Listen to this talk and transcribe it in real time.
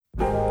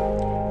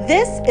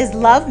This is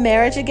Love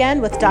Marriage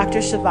Again with Dr.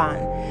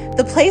 Siobhan,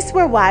 the place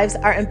where wives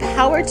are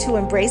empowered to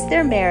embrace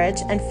their marriage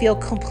and feel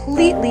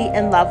completely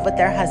in love with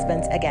their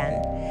husbands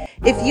again.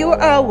 If you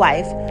are a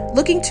wife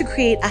looking to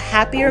create a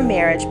happier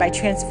marriage by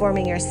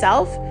transforming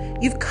yourself,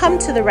 you've come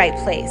to the right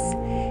place.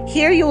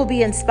 Here you will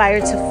be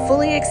inspired to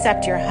fully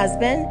accept your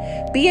husband,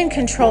 be in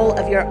control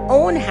of your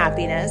own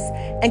happiness,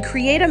 and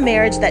create a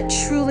marriage that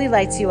truly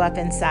lights you up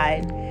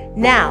inside.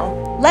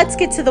 Now, let's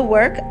get to the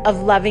work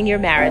of loving your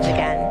marriage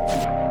again.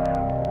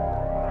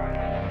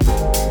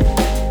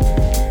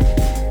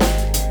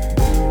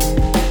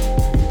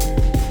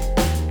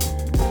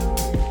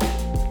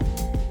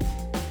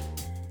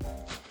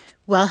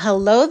 Well,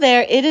 hello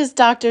there. It is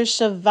Dr.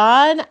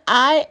 Siobhan.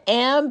 I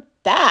am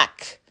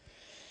back.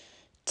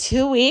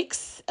 2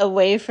 weeks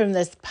away from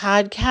this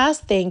podcast.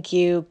 Thank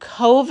you,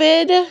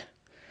 COVID.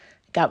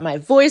 Got my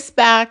voice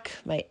back,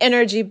 my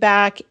energy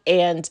back,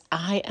 and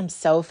I am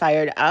so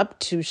fired up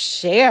to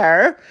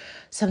share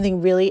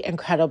something really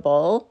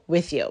incredible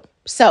with you.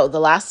 So the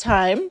last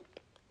time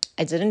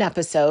I did an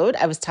episode,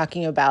 I was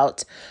talking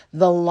about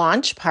the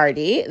launch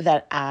party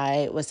that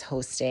I was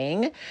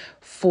hosting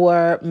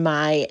for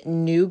my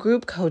new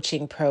group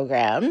coaching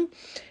program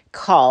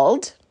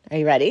called, are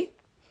you ready?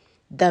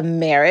 The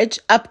Marriage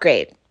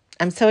Upgrade.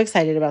 I'm so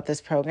excited about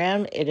this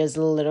program. It is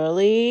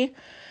literally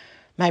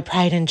my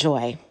pride and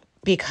joy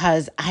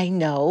because I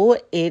know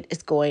it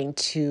is going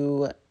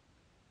to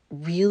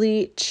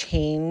really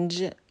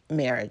change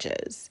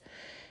marriages.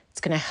 It's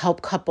going to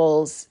help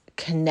couples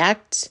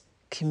connect,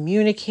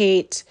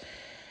 communicate,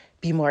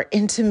 be more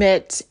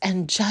intimate,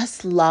 and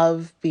just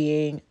love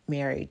being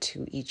married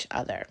to each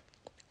other.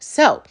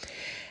 So,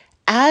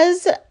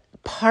 as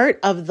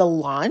part of the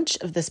launch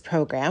of this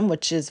program,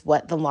 which is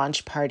what the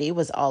launch party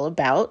was all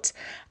about,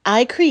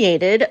 I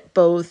created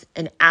both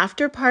an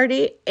after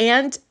party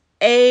and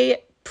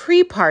a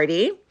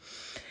pre-party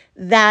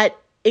that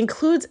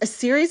includes a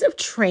series of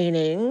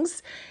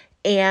trainings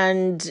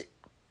and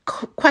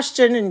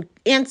question and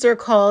answer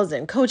calls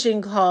and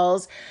coaching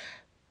calls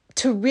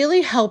to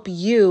really help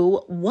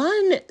you,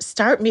 one,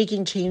 start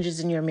making changes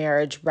in your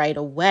marriage right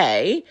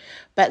away,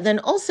 but then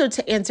also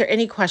to answer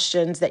any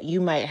questions that you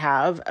might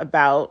have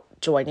about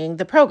joining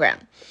the program.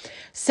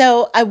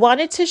 So I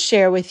wanted to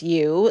share with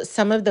you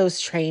some of those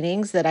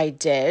trainings that I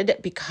did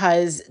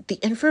because the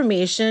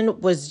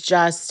information was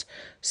just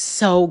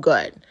so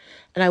good.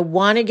 And I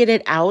want to get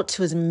it out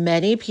to as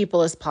many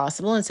people as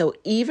possible. And so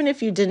even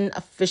if you didn't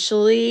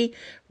officially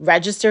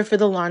register for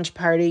the launch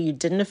party, you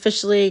didn't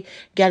officially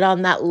get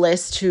on that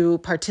list to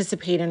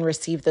participate and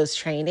receive those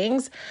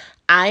trainings,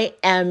 I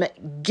am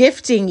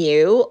gifting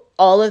you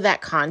all of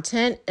that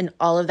content and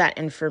all of that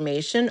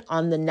information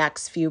on the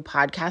next few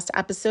podcast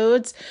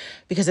episodes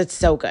because it's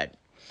so good.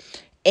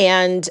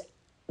 And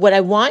what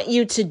I want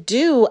you to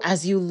do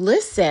as you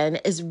listen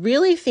is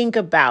really think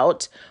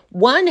about,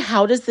 one,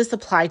 how does this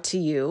apply to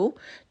you?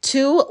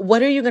 Two,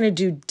 what are you going to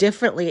do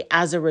differently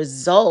as a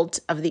result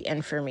of the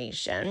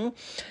information?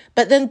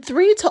 But then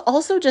three, to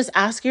also just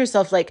ask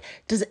yourself, like,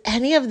 does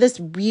any of this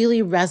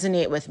really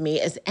resonate with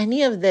me? Is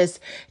any of this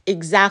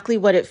exactly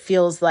what it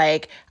feels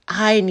like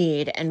I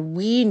need and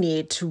we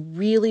need to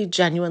really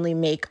genuinely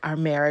make our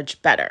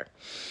marriage better?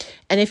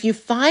 And if you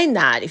find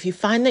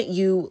that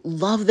you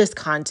love this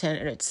content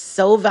and it's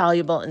so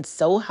valuable and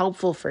so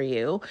helpful for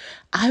you,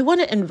 I want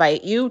to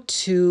invite you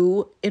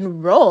to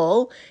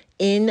enroll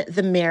in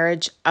the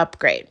Marriage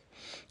Upgrade.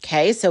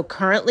 Okay, so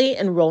currently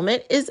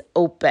enrollment is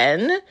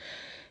open.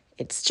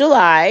 It's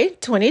July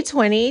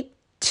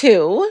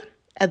 2022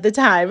 at the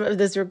time of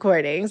this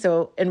recording.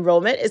 So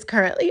enrollment is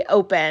currently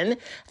open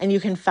and you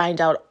can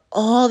find out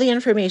all the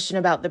information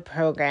about the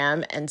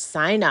program and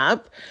sign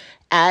up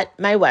at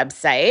my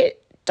website,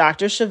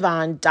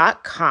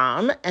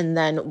 drsiobhan.com. And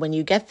then when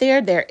you get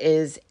there, there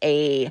is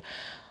a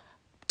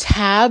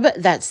tab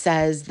that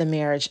says the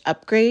Marriage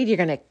Upgrade. You're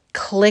going to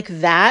click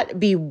that,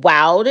 be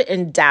wowed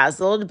and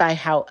dazzled by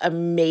how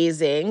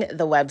amazing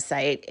the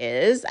website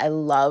is. I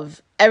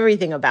love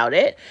everything about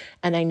it,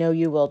 and I know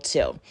you will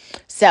too.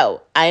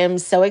 So I am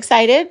so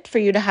excited for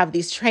you to have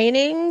these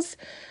trainings.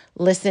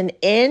 Listen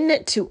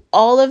in to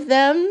all of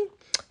them,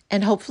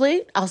 and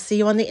hopefully I'll see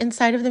you on the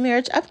inside of the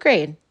Marriage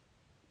Upgrade.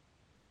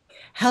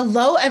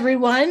 Hello,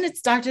 everyone.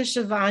 It's Dr.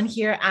 Siobhan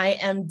here. I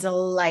am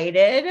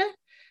delighted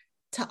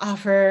to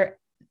offer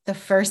the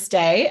first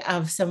day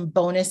of some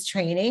bonus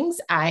trainings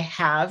I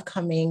have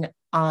coming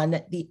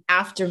on the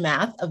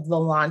aftermath of the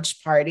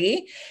launch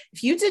party.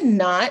 If you did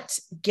not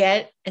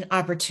get an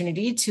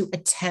opportunity to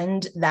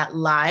attend that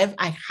live,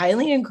 I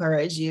highly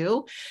encourage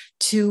you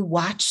to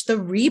watch the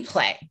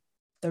replay.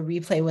 The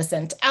replay was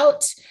sent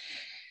out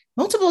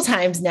multiple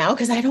times now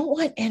because I don't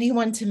want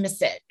anyone to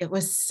miss it. It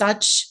was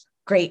such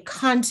great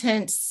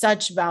content,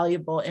 such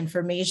valuable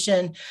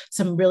information,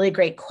 some really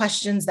great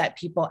questions that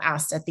people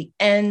asked at the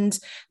end.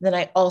 Then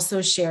I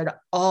also shared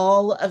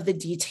all of the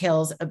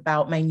details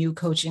about my new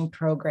coaching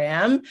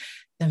program,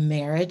 the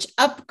Marriage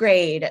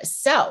Upgrade.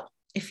 So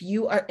if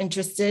you are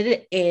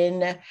interested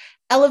in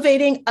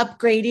elevating,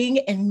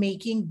 upgrading, and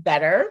making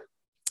better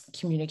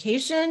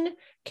communication,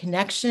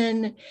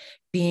 connection,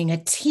 being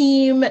a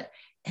team,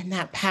 and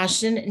that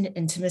passion and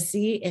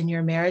intimacy in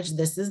your marriage.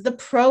 This is the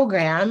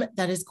program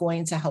that is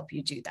going to help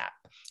you do that.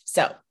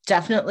 So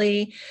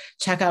definitely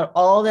check out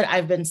all that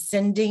I've been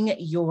sending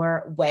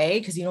your way,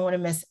 because you don't want to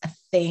miss a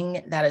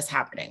thing that is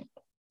happening.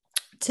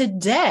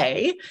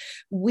 Today,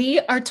 we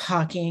are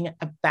talking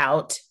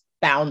about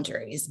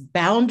boundaries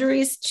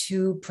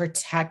to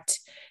protect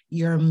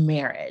your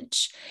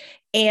marriage.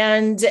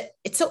 And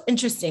it's so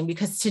interesting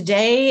because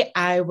today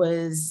I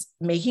was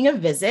making a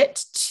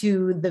visit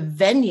to the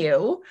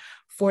venue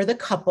for the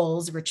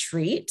couples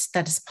retreat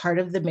that is part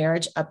of the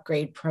Marriage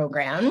Upgrade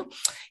program.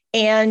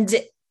 And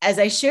as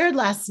I shared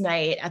last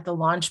night at the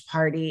launch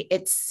party,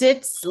 it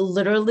sits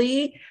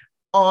literally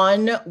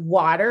on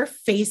water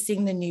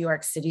facing the New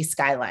York City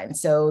skyline.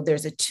 So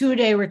there's a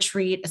 2-day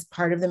retreat as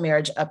part of the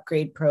Marriage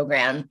Upgrade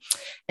program,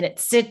 and it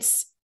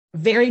sits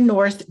very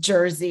North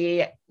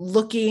Jersey,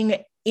 looking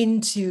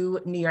into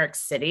New York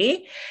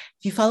City.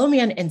 If you follow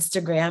me on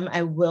Instagram,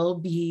 I will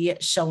be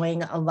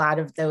showing a lot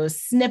of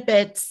those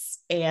snippets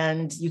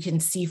and you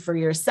can see for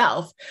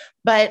yourself.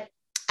 But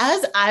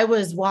as I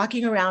was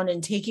walking around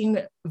and taking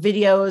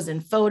videos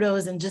and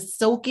photos and just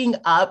soaking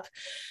up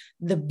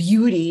the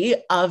beauty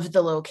of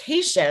the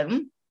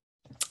location,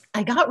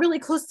 I got really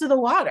close to the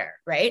water,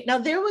 right? Now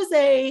there was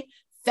a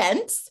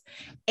fence,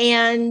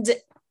 and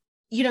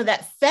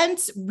that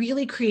fence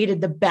really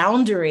created the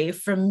boundary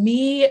from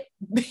me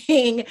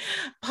being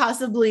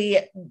possibly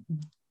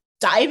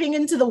diving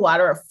into the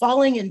water or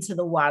falling into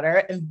the water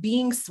and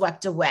being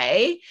swept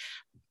away.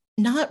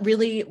 Not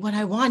really what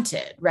I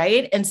wanted,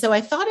 right? And so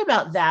I thought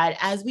about that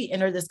as we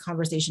enter this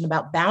conversation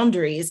about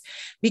boundaries,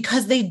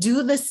 because they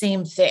do the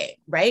same thing,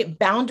 right?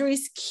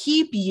 Boundaries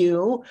keep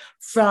you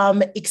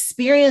from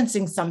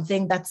experiencing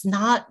something that's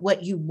not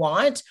what you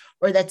want,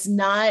 or that's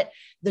not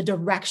the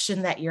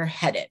direction that you're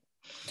headed.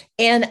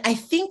 And I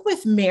think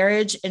with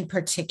marriage in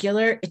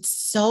particular, it's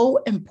so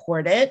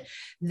important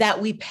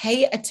that we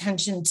pay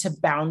attention to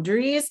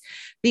boundaries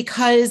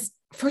because,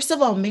 first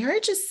of all,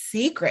 marriage is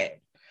sacred.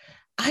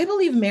 I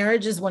believe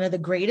marriage is one of the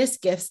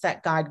greatest gifts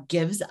that God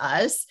gives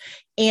us,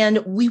 and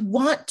we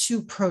want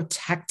to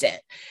protect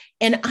it.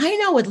 And I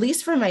know, at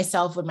least for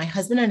myself, when my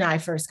husband and I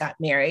first got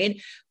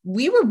married,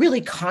 we were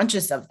really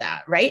conscious of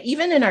that, right?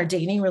 Even in our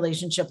dating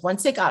relationship,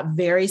 once it got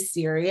very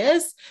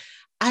serious,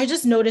 I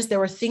just noticed there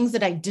were things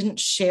that I didn't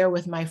share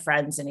with my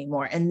friends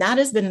anymore. And that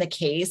has been the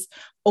case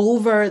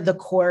over the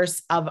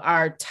course of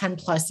our 10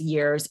 plus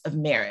years of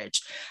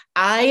marriage.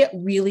 I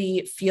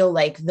really feel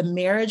like the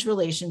marriage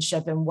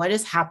relationship and what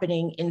is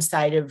happening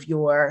inside of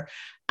your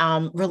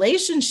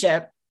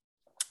relationship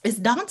is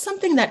not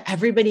something that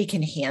everybody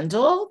can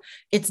handle.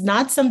 It's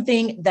not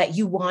something that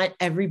you want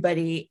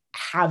everybody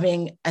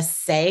having a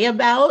say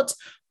about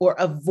or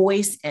a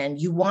voice in.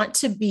 You want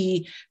to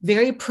be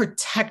very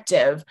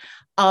protective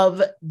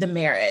of the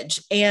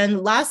marriage.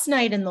 And last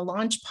night in the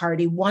launch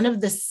party, one of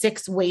the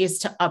 6 ways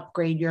to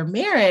upgrade your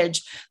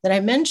marriage that I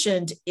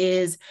mentioned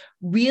is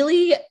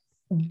really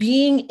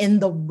being in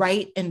the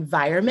right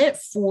environment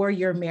for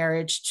your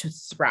marriage to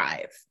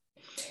thrive.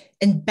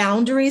 And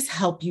boundaries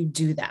help you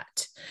do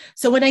that.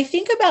 So when I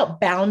think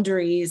about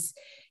boundaries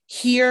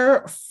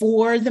here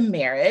for the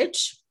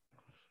marriage,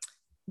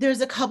 there's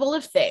a couple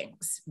of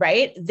things,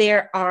 right?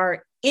 There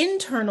are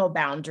internal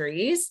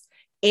boundaries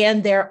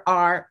and there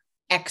are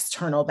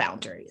external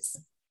boundaries.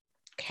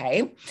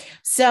 Okay.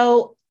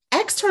 So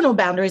external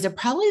boundaries are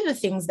probably the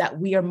things that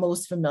we are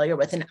most familiar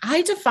with. And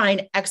I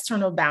define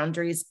external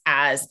boundaries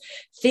as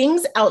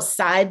things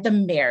outside the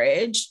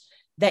marriage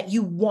that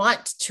you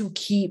want to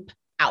keep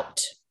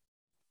out.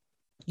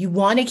 You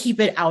want to keep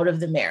it out of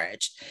the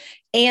marriage.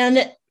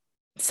 And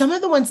some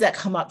of the ones that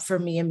come up for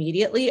me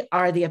immediately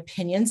are the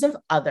opinions of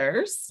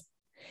others,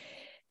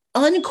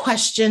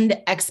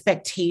 unquestioned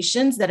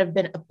expectations that have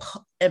been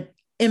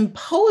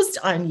imposed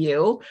on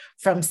you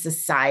from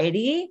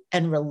society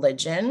and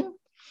religion,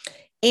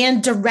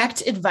 and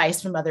direct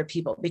advice from other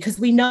people, because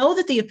we know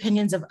that the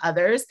opinions of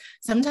others,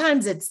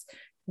 sometimes it's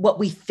what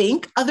we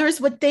think others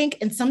would think,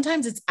 and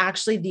sometimes it's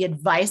actually the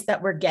advice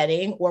that we're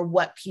getting or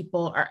what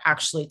people are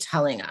actually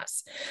telling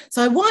us.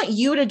 So I want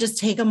you to just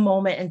take a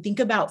moment and think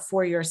about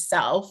for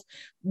yourself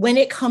when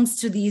it comes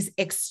to these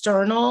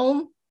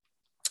external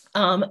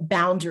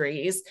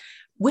boundaries,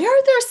 where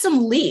are there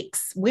some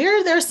leaks? Where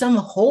are there some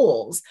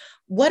holes?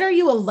 What are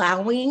you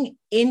allowing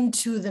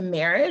into the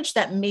marriage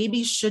that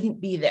maybe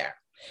shouldn't be there?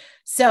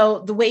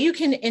 So the way you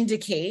can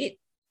indicate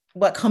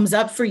what comes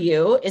up for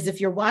you is,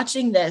 if you're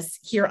watching this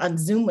here on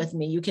Zoom with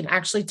me, you can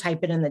actually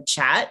type it in the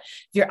chat.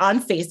 If you're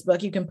on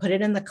Facebook, you can put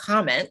it in the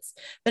comments.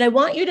 But I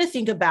want you to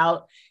think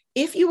about,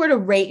 if you were to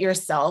rate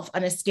yourself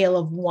on a scale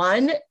of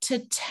 1 to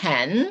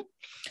 10,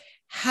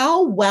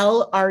 how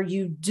well are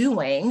you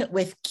doing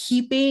with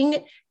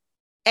keeping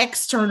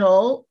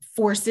external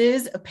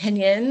forces,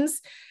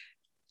 opinions,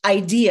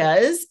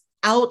 ideas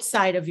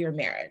outside of your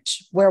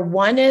marriage? Where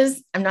 1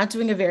 is, I'm not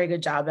doing a very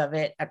good job of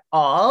it at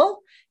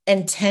all,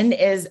 and 10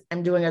 is,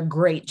 I'm doing a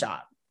great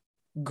job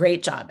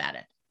at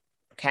it.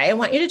 Okay. I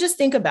want you to just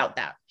think about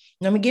that.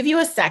 I'm going to give you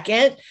a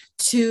second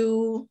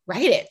to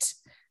write it.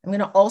 I'm going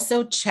to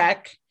also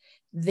check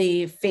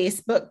the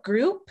Facebook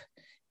group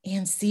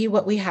and see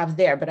what we have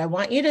there. But I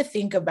want you to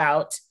think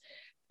about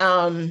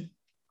where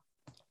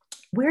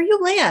you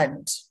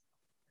land.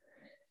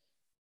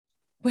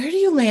 Where do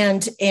you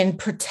land in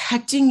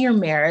protecting your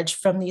marriage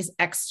from these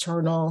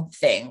external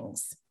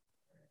things?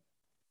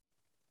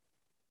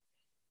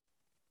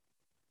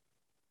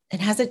 And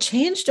has it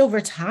changed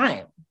over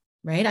time?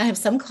 Right? I have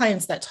some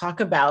clients that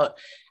talk about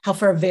how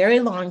for a very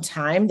long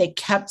time, they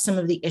kept some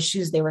of the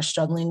issues they were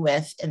struggling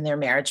with in their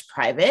marriage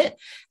private.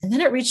 And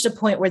then it reached a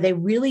point where they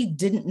really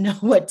didn't know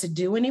what to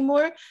do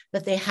anymore,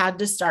 that they had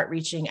to start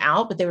reaching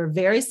out, but they were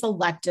very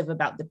selective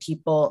about the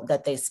people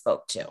that they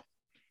spoke to.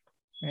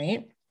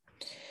 Right?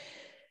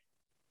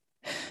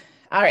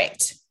 All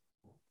right.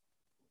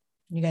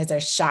 You guys are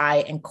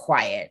shy and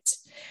quiet.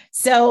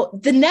 So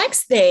the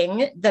next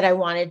thing that I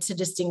wanted to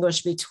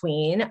distinguish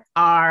between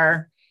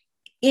are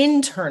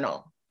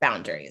internal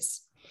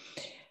boundaries.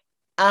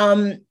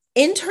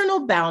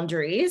 Internal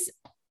boundaries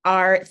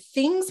are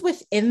things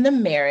within the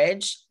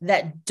marriage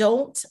that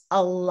don't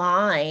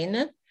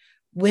align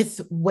with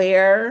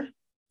where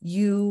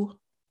you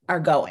are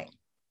going.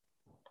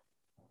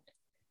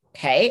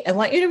 Okay, I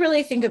want you to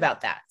really think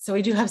about that. So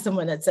we do have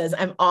someone that says,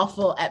 I'm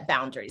awful at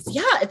boundaries.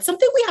 Yeah, it's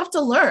something we have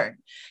to learn.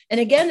 And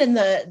again, in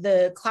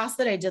the class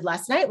that I did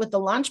last night with the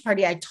launch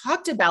party, I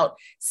talked about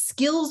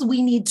skills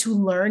we need to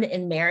learn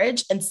in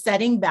marriage, and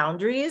setting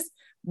boundaries,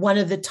 one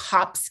of the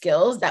top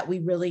skills that we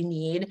really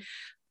need,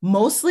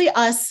 mostly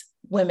us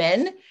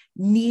women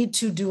need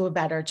to do a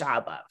better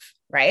job of,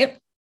 right?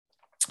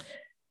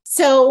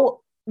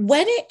 So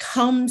when it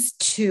comes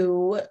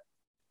to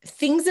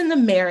things in the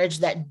marriage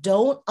that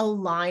don't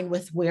align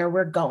with where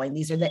we're going,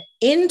 these are the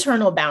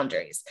internal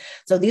boundaries.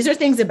 So these are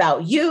things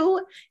about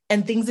you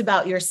and things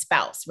about your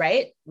spouse,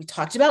 right? We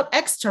talked about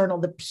external,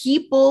 the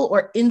people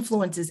or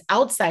influences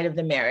outside of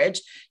the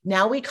marriage.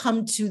 Now we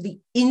come to the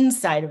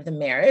inside of the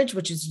marriage,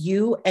 which is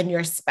you and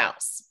your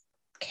spouse.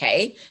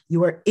 Okay,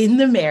 you are in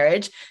the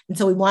marriage. And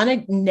so we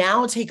want to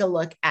now take a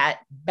look at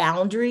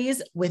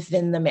boundaries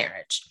within the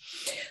marriage.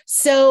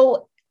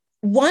 So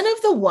one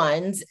of the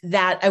ones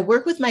that I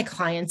work with my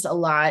clients a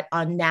lot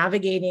on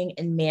navigating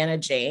and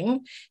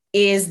managing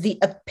is the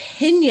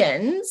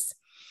opinions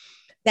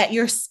that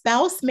your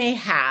spouse may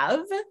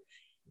have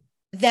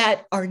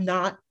that are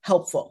not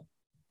helpful,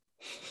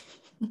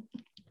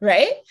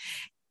 right?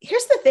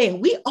 Here's the thing.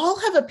 We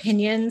all have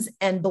opinions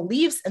and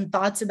beliefs and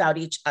thoughts about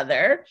each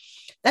other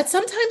that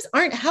sometimes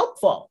aren't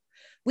helpful.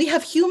 We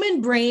have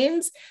human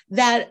brains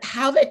that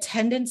have a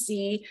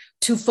tendency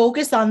to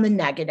focus on the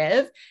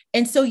negative.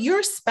 And so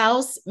your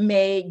spouse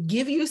may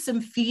give you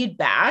some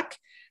feedback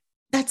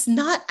that's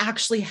not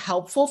actually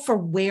helpful for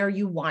where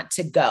you want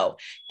to go.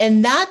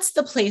 And that's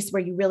the place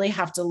where you really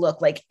have to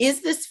look like,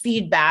 is this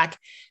feedback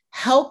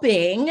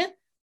helping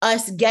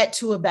us get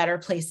to a better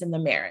place in the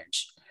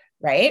marriage,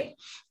 right?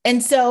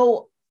 And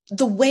so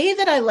the way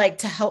that I like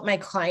to help my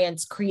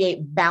clients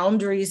create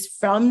boundaries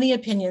from the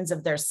opinions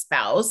of their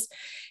spouse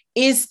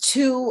is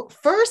to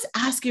first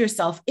ask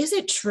yourself, is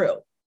it true?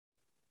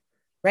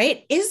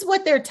 Right? Is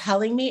what they're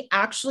telling me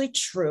actually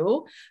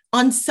true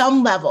on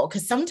some level?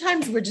 Because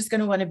sometimes we're just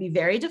going to want to be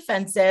very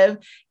defensive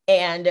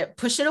and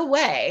push it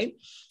away.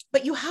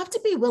 But you have to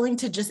be willing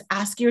to just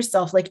ask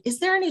yourself, like, is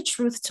there any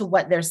truth to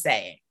what they're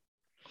saying?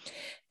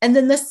 And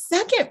then the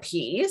second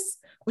piece,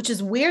 which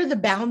is where the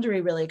boundary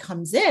really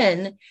comes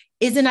in,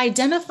 is in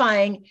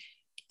identifying,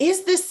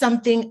 is this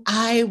something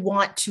I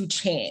want to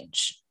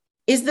change?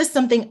 Is this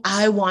something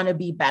I want to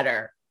be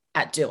better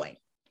at doing?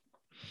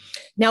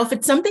 Now, if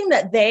it's something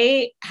that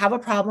they have a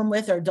problem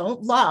with or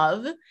don't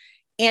love,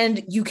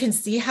 and you can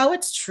see how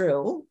it's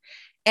true,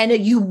 and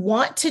you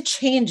want to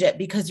change it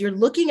because you're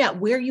looking at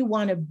where you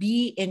want to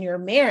be in your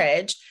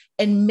marriage,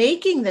 and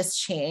making this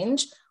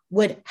change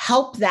would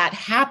help that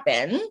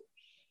happen,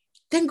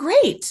 then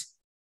great,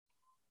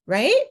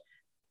 right?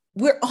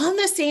 We're on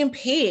the same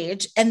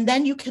page, and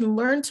then you can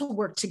learn to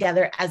work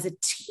together as a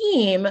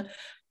team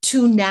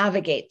to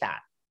navigate that,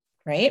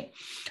 right?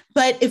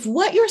 But if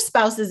what your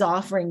spouse is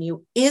offering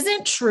you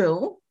isn't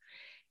true,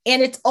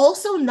 and it's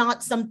also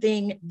not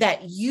something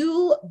that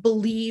you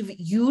believe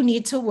you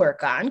need to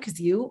work on because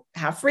you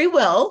have free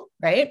will,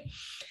 right?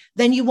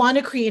 Then you want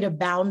to create a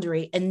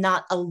boundary and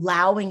not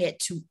allowing it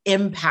to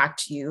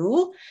impact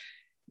you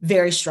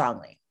very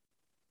strongly,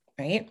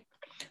 right?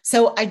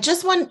 So I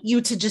just want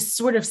you to just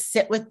sort of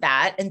sit with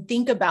that and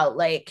think about,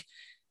 like,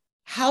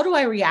 how do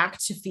I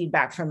react to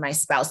feedback from my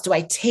spouse? Do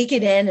I take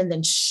it in and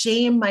then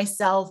shame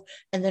myself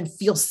and then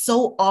feel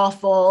so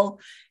awful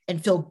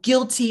and feel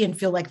guilty and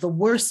feel like the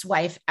worst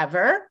wife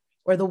ever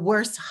or the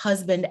worst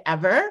husband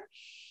ever?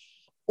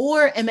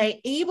 Or am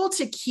I able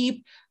to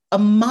keep a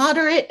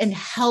moderate and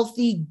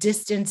healthy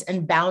distance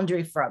and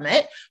boundary from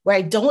it, where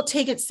I don't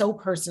take it so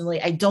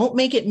personally? I don't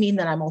make it mean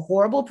that I'm a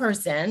horrible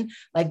person,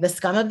 like the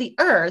scum of the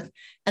earth.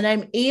 And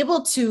I'm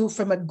able to,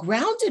 from a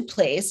grounded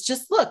place,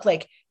 just look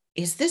like,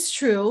 is this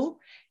true?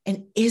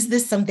 And is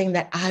this something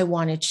that I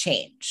want to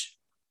change?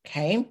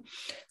 Okay.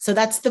 So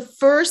that's the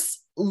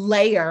first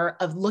layer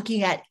of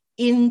looking at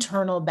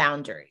internal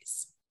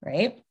boundaries,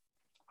 right?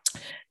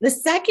 The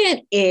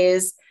second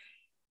is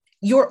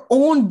your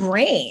own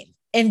brain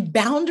and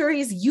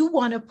boundaries you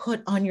want to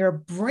put on your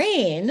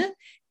brain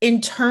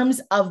in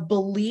terms of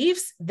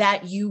beliefs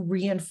that you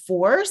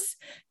reinforce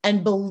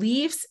and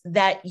beliefs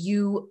that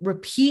you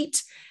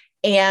repeat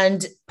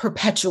and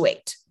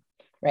perpetuate.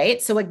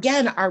 Right? So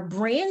again, our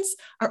brains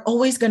are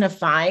always going to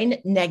find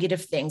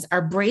negative things.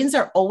 Our brains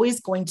are always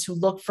going to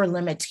look for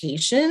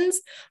limitations,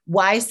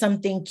 why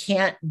something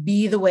can't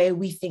be the way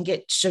we think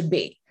it should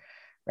be,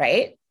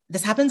 right?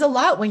 This happens a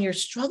lot when you're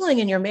struggling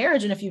in your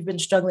marriage. And if you've been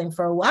struggling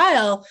for a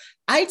while,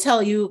 I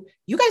tell you,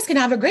 you guys can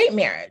have a great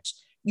marriage.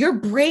 Your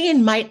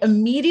brain might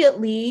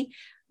immediately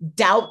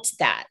doubt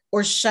that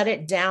or shut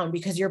it down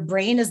because your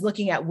brain is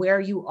looking at where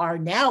you are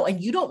now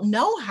and you don't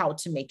know how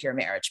to make your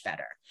marriage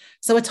better.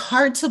 So it's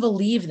hard to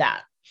believe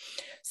that.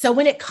 So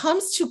when it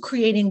comes to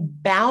creating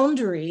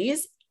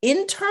boundaries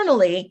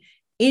internally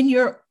in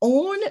your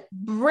own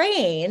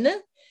brain,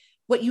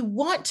 what you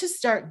want to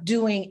start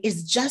doing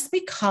is just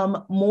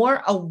become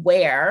more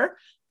aware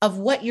of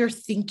what you're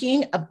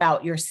thinking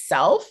about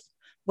yourself,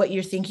 what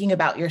you're thinking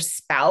about your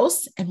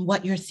spouse, and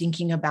what you're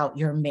thinking about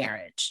your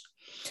marriage.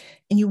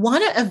 And you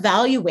want to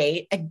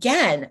evaluate,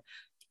 again,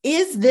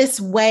 is this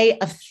way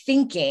of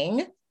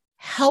thinking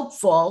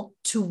helpful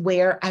to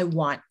where I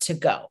want to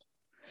go?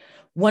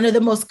 One of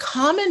the most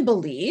common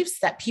beliefs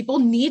that people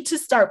need to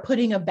start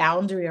putting a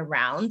boundary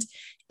around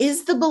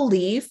is the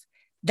belief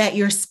that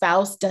your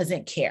spouse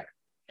doesn't care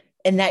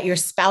and that your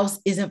spouse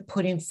isn't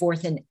putting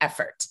forth an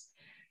effort,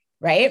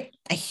 right?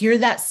 I hear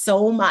that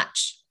so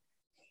much.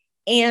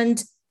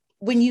 And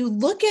when you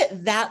look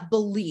at that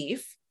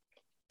belief,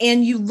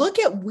 and you look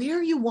at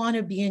where you want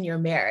to be in your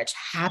marriage,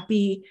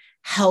 happy,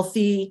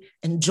 healthy,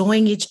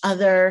 enjoying each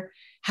other,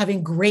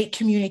 having great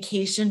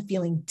communication,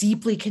 feeling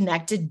deeply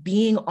connected,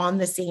 being on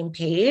the same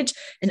page,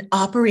 and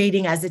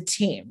operating as a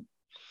team.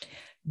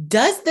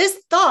 Does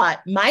this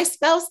thought, my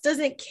spouse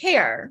doesn't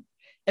care,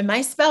 and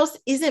my spouse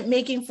isn't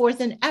making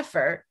forth an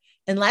effort,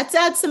 and let's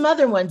add some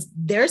other ones,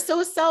 they're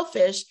so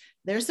selfish,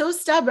 they're so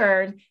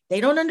stubborn,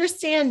 they don't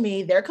understand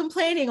me, they're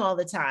complaining all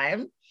the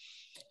time.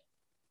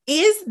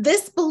 Is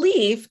this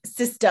belief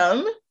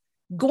system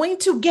going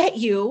to get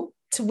you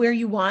to where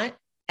you want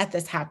at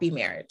this happy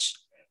marriage?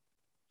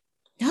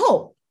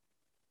 No.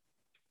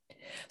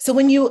 So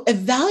when you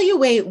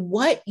evaluate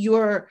what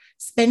you're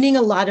spending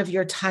a lot of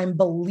your time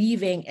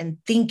believing and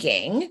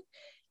thinking,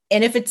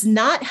 and if it's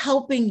not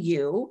helping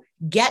you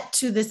get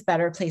to this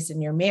better place in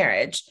your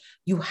marriage,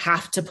 you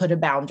have to put a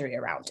boundary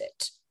around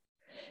it.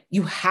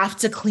 You have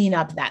to clean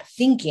up that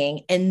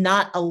thinking and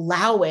not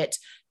allow it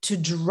to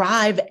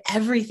drive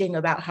everything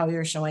about how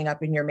you're showing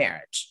up in your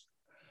marriage.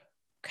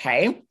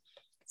 Okay.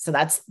 So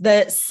that's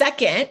the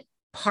second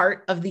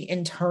part of the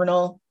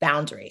internal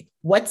boundary.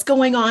 What's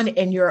going on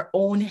in your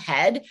own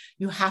head?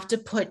 You have to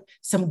put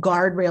some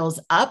guardrails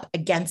up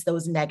against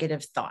those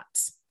negative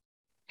thoughts.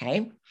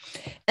 Okay.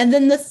 And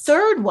then the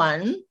third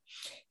one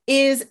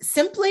is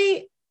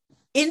simply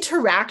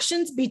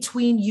interactions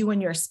between you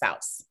and your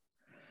spouse,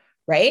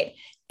 right?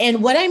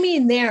 And what I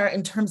mean there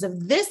in terms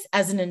of this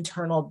as an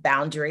internal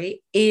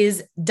boundary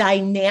is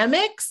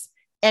dynamics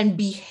and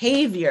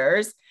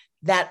behaviors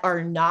that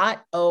are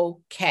not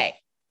okay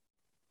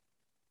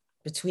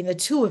between the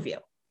two of you,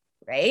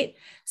 right?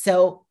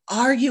 So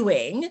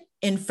arguing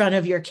in front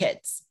of your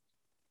kids.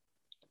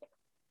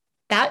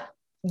 That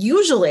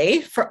usually,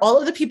 for all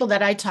of the people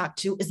that I talk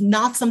to, is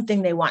not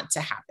something they want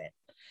to happen,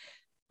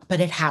 but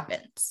it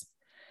happens,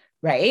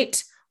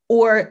 right?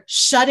 Or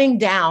shutting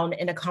down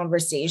in a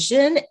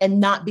conversation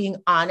and not being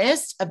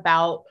honest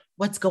about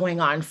what's going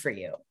on for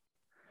you,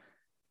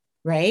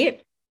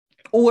 right?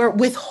 Or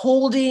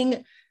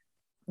withholding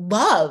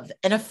love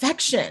and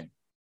affection.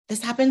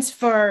 This happens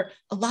for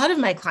a lot of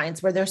my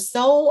clients where they're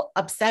so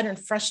upset and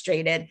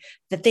frustrated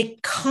that they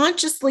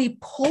consciously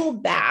pull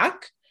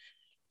back,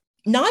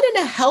 not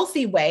in a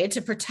healthy way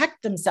to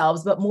protect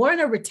themselves, but more in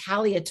a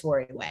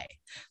retaliatory way.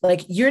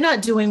 Like, you're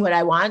not doing what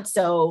I want,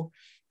 so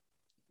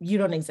you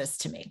don't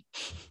exist to me,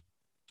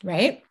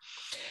 right?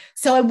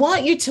 So I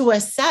want you to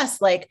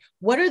assess, like,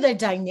 what are the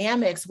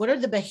dynamics? What are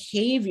the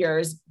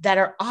behaviors that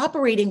are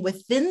operating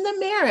within the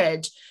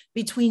marriage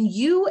between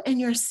you and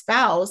your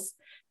spouse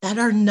that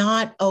are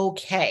not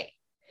okay,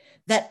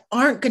 that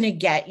aren't going to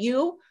get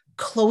you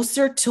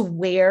closer to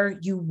where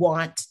you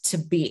want to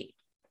be?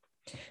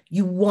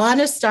 You want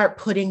to start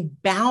putting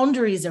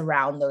boundaries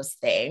around those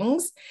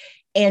things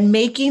and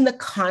making the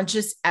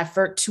conscious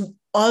effort to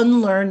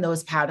unlearn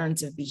those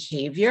patterns of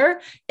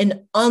behavior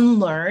and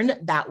unlearn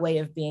that way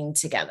of being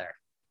together.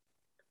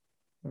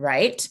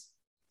 Right?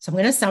 So I'm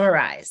going to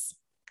summarize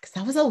because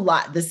that was a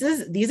lot.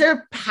 These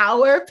are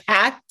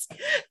power-packed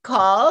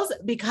calls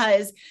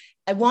because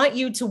I want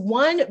you to,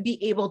 one,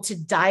 be able to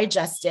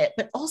digest it,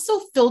 but also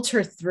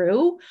filter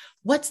through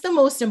what's the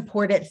most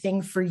important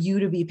thing for you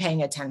to be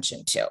paying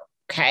attention to.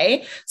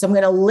 Okay. So I'm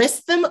going to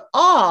list them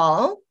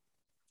all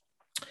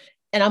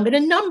and I'm going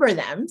to number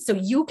them so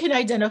you can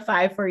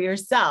identify for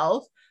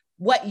yourself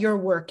what your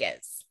work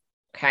is.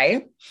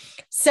 Okay.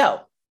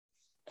 So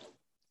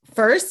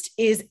first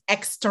is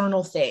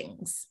external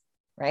things,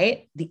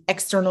 right? The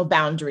external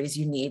boundaries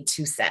you need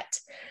to set.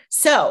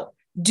 So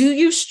do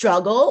you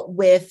struggle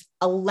with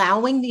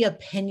allowing the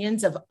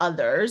opinions of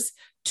others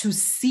to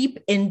seep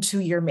into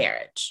your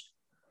marriage?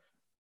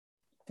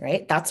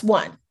 Right? That's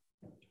one.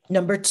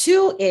 Number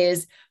two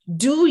is,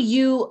 do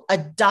you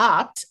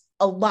adopt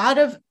a lot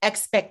of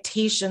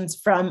expectations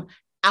from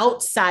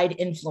outside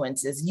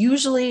influences,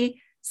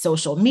 usually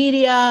social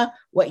media,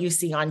 what you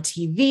see on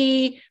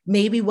TV,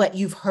 maybe what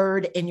you've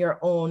heard in your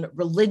own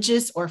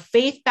religious or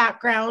faith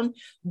background?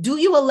 Do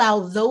you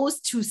allow those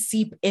to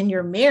seep in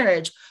your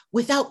marriage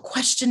without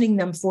questioning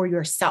them for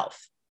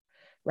yourself?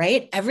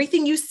 Right?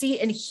 Everything you see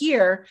and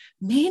hear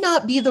may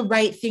not be the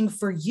right thing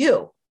for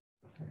you.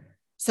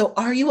 So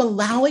are you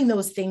allowing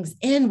those things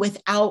in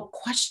without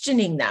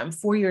questioning them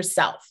for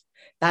yourself?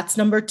 That's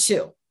number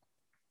two.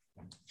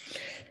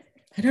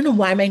 I don't know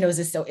why my nose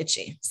is so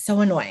itchy. So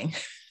annoying.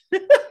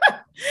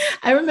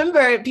 I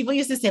remember people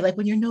used to say, like,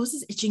 when your nose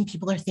is itching,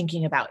 people are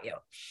thinking about you.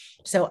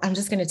 So I'm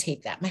just going to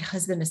take that. My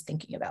husband is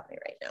thinking about me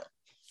right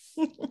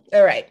now.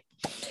 All right.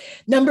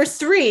 Number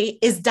three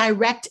is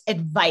direct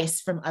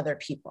advice from other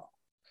people,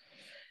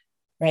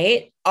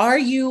 right? Are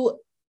you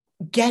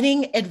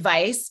getting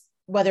advice,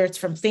 whether it's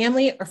from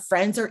family or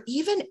friends or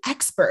even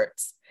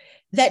experts,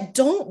 that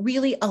don't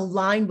really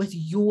align with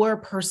your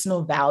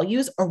personal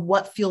values or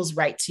what feels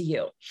right to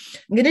you?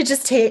 I'm going to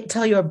just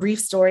tell you a brief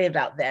story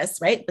about this,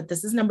 right? But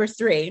this is number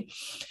three.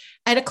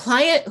 I had a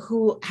client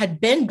who had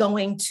been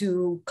going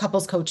to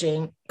couples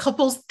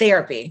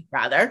therapy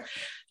rather,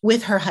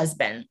 with her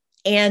husband.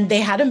 And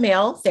they had a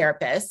male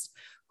therapist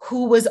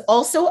who was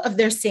also of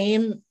their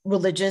same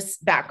religious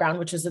background,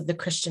 which was of the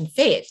Christian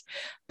faith.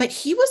 But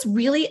he was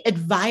really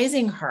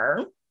advising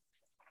her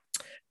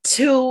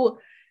to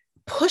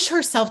push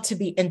herself to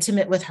be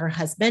intimate with her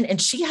husband.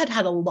 And she had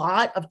had a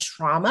lot of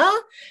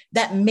trauma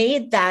that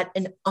made that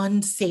an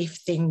unsafe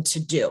thing to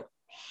do.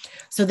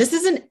 So this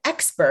is an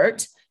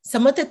expert,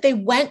 someone that they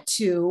went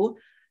to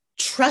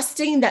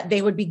trusting that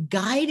they would be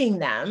guiding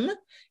them.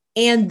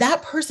 And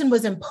that person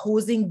was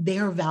imposing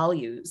their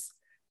values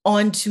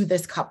onto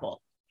this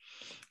couple.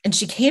 And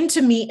she came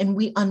to me and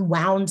we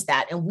unwound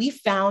that and we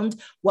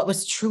found what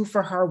was true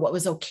for her, what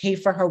was okay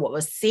for her, what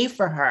was safe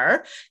for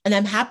her. And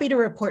I'm happy to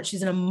report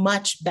she's in a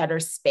much better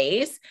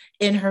space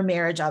in her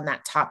marriage on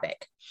that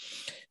topic.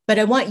 But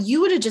I want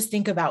you to just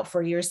think about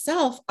for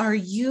yourself, are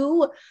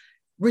you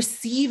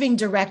receiving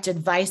direct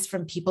advice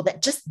from people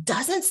that just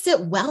doesn't sit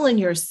well in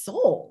your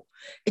soul?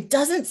 It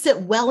doesn't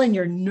sit well in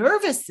your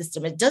nervous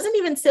system. It doesn't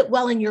even sit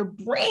well in your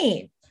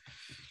brain,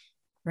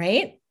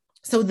 right?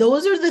 So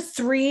those are the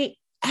three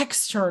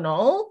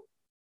external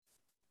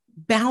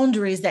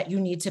boundaries that you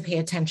need to pay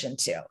attention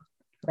to,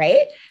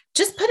 right?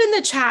 Just put in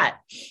the chat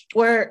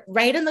or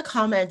write in the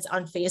comments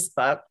on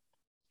Facebook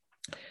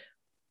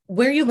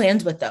where you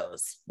land with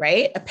those,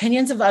 right?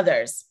 Opinions of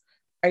others.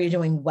 Are you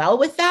doing well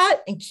with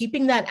that and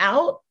keeping that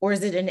out? Or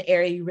is it an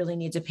area you really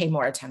need to pay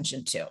more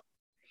attention to?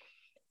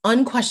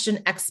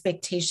 Unquestioned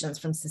expectations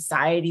from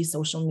society,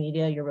 social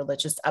media, your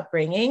religious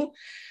upbringing.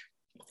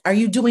 Are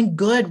you doing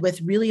good with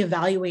really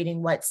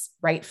evaluating what's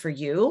right for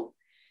you?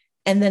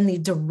 And then the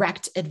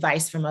direct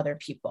advice from other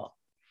people.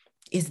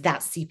 Is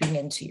that seeping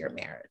into your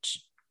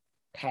marriage?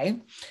 Okay.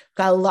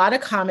 Got a lot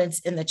of comments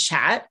in the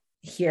chat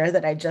here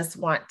that I just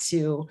want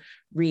to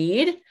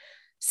read.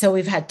 So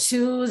we've had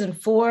 2s and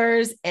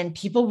 4s and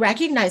people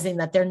recognizing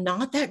that they're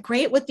not that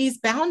great with these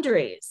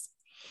boundaries.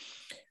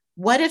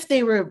 What if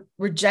they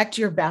reject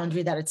your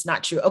boundary that it's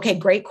not true? Okay,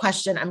 great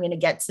question. I'm going to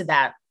get to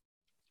that.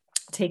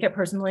 Take it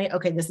personally.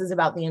 Okay, this is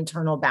about the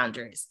internal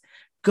boundaries.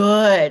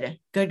 Good.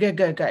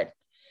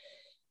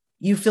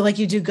 You feel like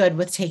you do good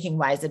with taking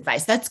wise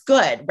advice. That's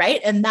good, right?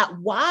 And that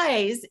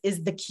wise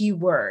is the key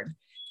word.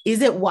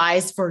 Is it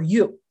wise for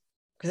you?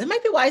 Because it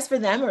might be wise for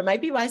them or it might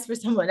be wise for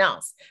someone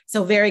else.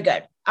 So very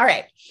good. All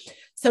right.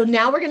 So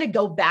now we're going to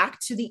go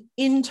back to the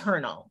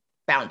internal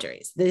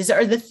boundaries. These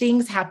are the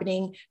things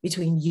happening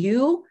between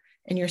you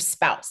and your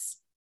spouse,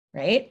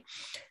 right?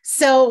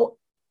 So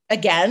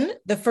again,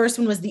 the first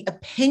one was the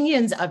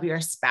opinions of your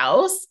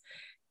spouse,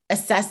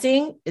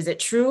 assessing, is it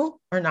true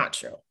or not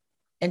true?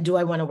 And do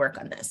I want to work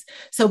on this?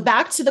 So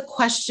back to the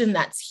question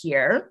that's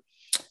here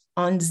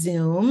on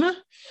Zoom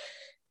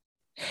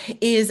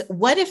is,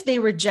 what if they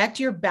reject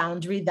your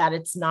boundary that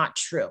it's not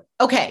true?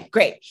 Okay,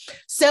 great.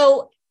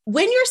 So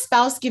when your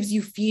spouse gives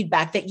you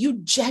feedback that you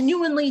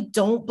genuinely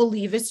don't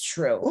believe is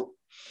true,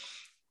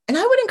 and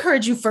I would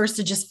encourage you first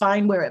to just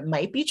find where it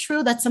might be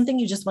true. That's something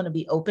you just want to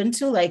be open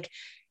to. Like,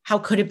 how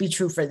could it be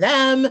true for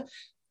them?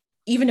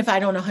 Even if I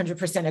don't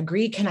 100%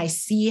 agree, can I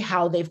see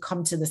how they've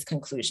come to this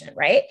conclusion,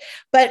 right?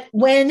 But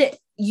when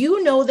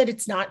you know that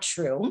it's not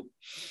true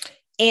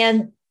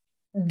and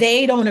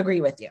they don't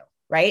agree with you,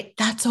 right?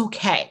 That's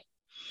okay.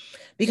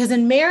 Because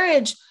in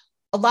marriage,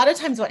 a lot of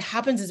times what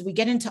happens is we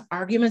get into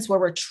arguments where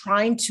we're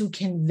trying to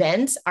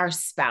convince our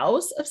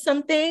spouse of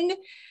something,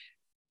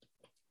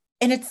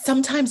 and it's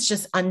sometimes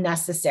just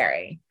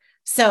unnecessary.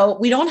 So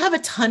we don't have a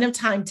ton of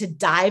time to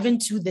dive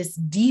into this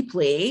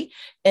deeply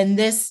in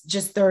this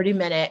just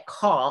 30-minute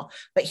call.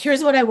 But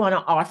here's what I want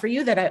to offer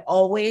you that I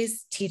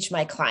always teach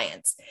my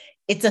clients.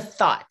 It's a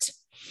thought.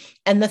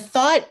 And the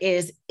thought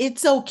is,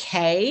 it's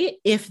okay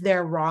if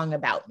they're wrong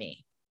about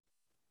me.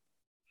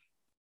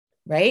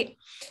 Right?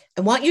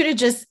 I want you to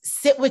just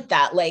sit with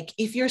that. Like,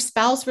 if your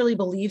spouse really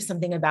believes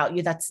something about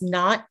you that's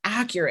not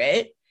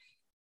accurate,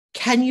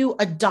 can you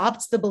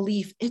adopt the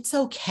belief it's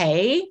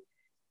okay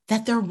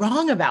that they're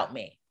wrong about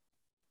me?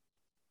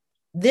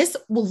 This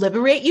will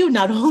liberate you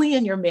not only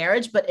in your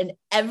marriage, but in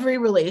every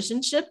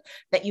relationship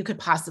that you could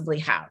possibly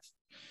have,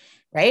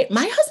 right?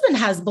 My husband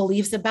has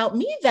beliefs about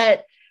me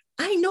that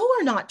I know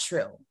are not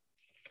true,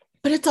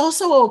 but it's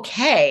also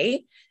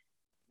okay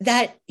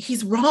that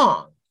he's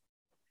wrong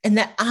and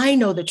that I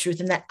know the truth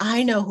and that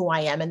I know who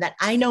I am and that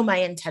I know my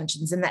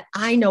intentions and that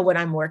I know what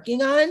I'm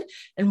working on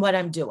and what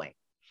I'm doing.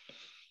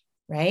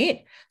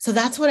 Right? So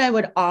that's what I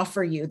would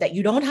offer you, that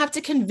you don't have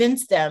to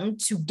convince them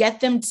to get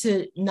them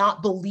to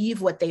not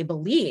believe what they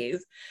believe.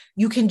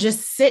 You can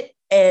just sit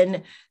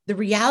in the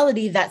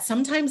reality that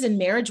sometimes in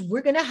marriage,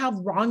 we're going to have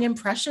wrong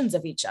impressions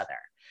of each other,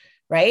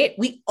 right?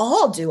 We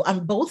all do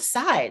on both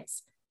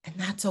sides, and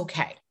that's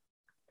okay.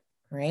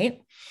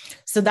 Right?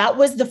 So that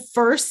was the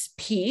first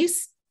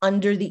piece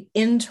under the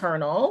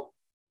internal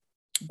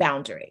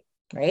boundary.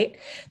 Right?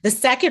 The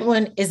second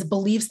one is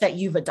beliefs that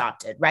you've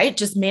adopted, right?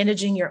 Just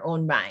managing your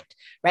own mind,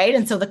 right?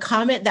 And so the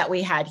comment that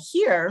we had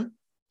here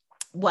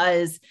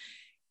was,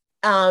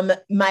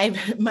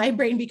 my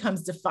brain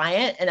becomes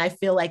defiant and I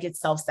feel like it's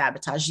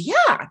self-sabotage.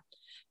 Yeah,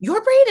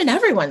 your brain and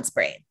everyone's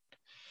brain,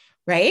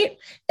 right?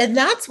 And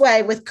that's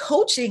why with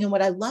coaching, and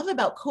what I love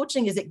about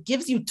coaching is it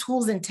gives you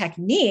tools and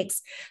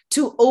techniques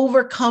to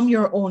overcome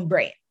your own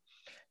brain,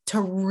 to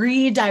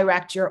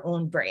redirect your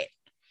own brain,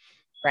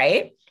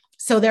 right?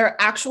 So there are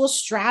actual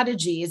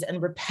strategies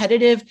and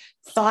repetitive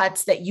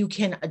thoughts that you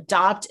can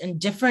adopt and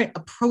different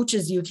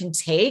approaches you can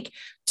take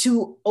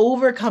to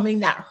overcoming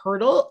that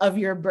hurdle of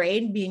your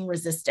brain being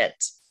resistant,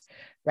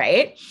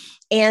 right?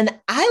 And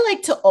I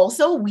like to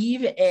also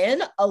weave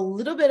in a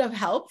little bit of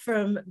help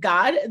from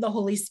God, the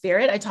Holy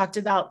Spirit. I talked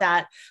about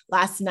that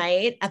last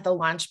night at the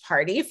launch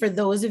party. For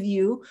those of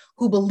you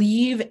who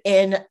believe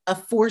in a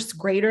force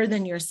greater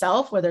than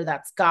yourself, whether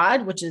that's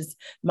God, which is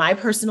my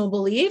personal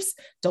beliefs,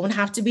 don't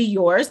have to be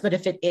yours, but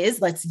if it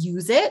is, let's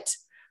use it,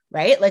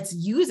 right? Let's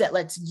use it.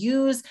 Let's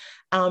use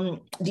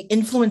the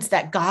influence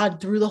that God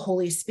through the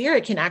Holy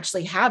Spirit can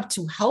actually have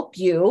to help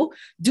you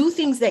do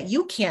things that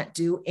you can't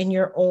do in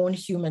your own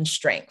human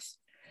strength.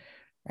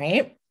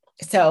 Right?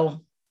 So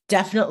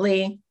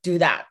definitely do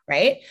that,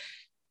 right?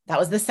 That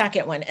was the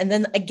second one. And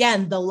then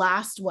again, the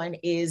last one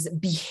is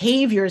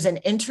behaviors and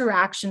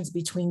interactions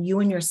between you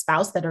and your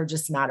spouse that are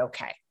just not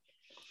okay,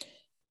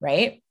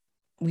 right?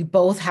 We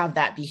both have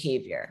that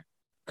behavior.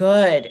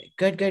 Good.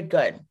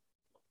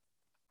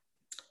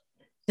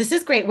 This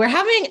is great. We're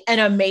having an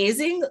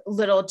amazing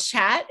little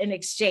chat and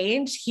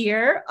exchange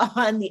here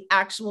on the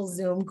actual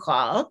Zoom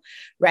call,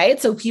 right?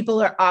 So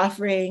people are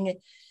offering,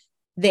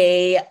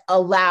 they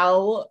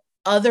allow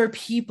other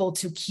people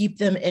to keep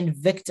them in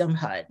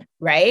victimhood,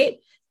 right?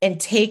 And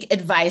take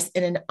advice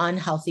in an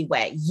unhealthy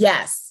way.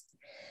 Yes.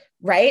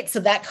 Right. So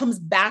that comes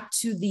back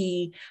to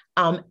the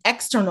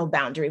external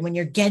boundary when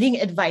you're getting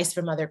advice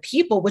from other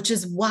people, which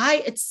is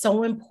why it's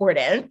so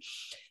important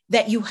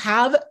that you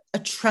have a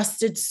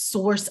trusted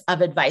source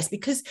of advice,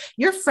 because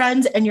your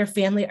friends and your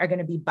family are going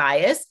to be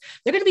biased.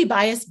 They're going to be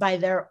biased by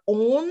their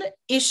own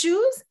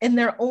issues in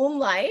their own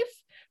life,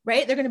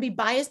 right? They're going to be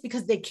biased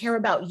because they care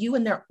about you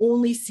and they're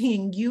only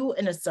seeing you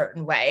in a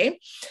certain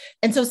way.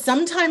 And so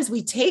sometimes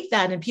we take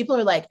that and people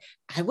are like,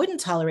 I wouldn't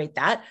tolerate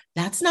that.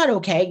 That's not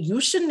okay. You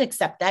shouldn't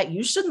accept that.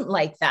 You shouldn't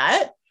like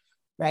that,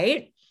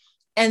 right?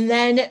 And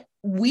then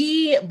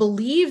we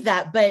believe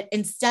that, but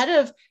instead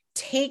of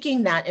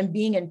taking that and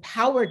being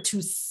empowered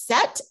to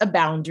set a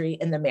boundary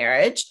in the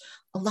marriage,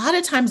 a lot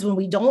of times when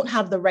we don't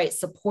have the right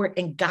support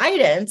and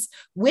guidance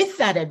with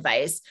that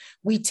advice,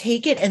 we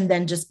take it and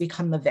then just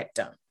become the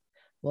victim.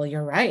 Well,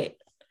 you're right.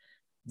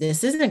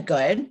 This isn't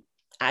good.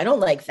 I don't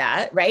like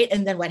that, right?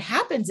 And then what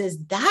happens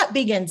is that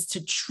begins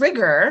to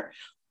trigger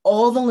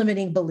all the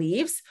limiting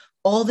beliefs,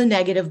 all the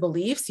negative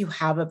beliefs you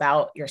have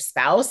about your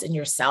spouse and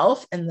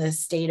yourself and the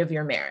state of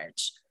your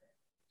marriage.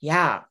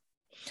 Yeah.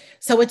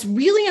 So it's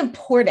really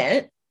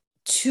important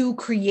to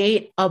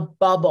create a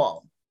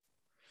bubble.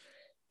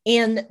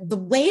 And the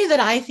way that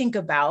I think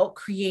about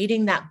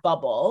creating that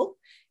bubble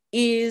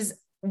is,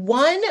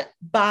 one,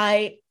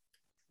 by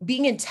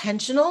being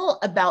intentional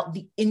about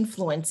the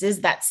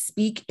influences that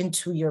speak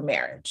into your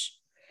marriage,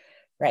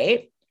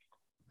 right?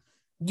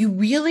 You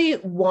really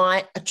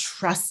want a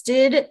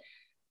trusted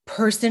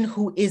person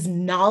who is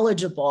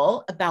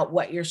knowledgeable about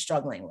what you're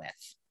struggling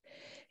with.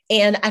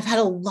 And I've had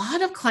a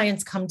lot of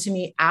clients come to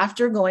me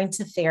after going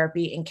to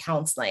therapy and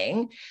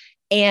counseling,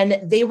 and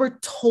they were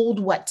told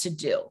what to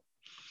do.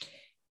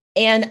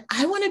 And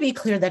I want to be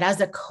clear that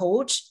as a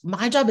coach,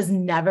 my job is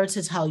never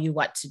to tell you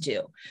what to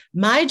do.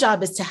 My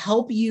job is to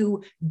help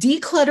you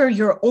declutter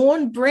your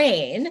own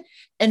brain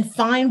and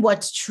find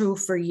what's true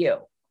for you.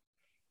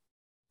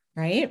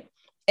 Right?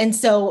 And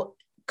so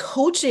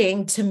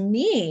coaching to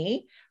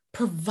me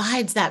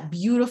provides that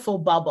beautiful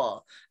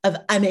bubble of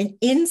I'm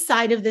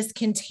inside of this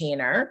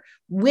container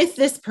with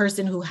this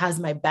person who has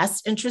my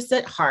best interests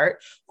at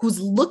heart, who's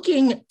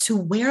looking to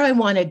where I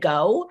want to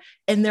go.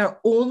 And their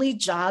only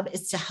job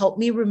is to help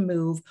me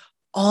remove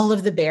all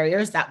of the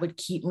barriers that would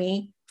keep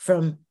me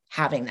from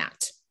having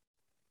that.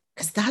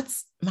 Because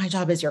that's my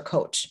job as your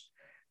coach,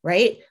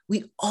 right?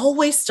 We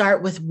always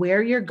start with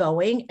where you're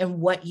going and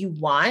what you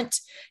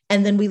want.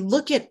 And then we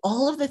look at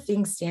all of the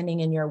things standing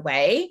in your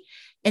way.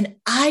 And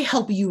I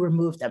help you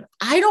remove them.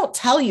 I don't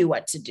tell you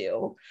what to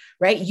do,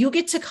 right? You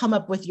get to come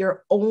up with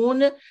your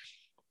own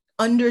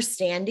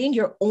understanding,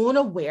 your own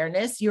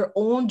awareness, your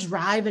own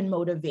drive and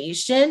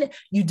motivation.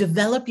 You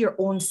develop your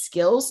own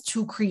skills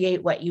to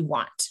create what you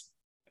want.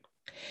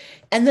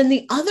 And then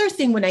the other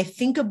thing when I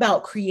think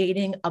about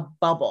creating a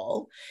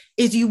bubble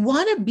is you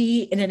want to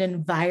be in an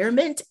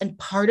environment and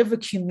part of a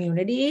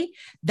community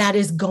that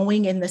is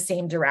going in the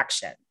same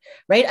direction,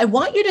 right? I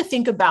want you to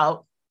think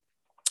about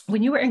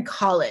when you were in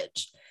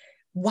college,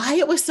 why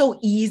it was so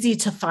easy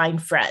to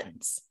find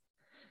friends.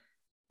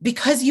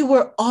 Because you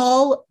were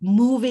all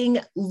moving,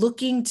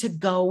 looking to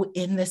go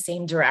in the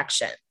same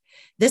direction.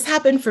 This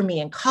happened for me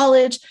in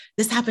college.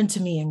 This happened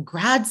to me in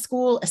grad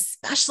school,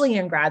 especially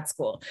in grad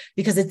school,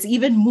 because it's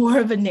even more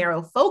of a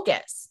narrow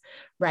focus,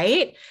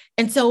 right?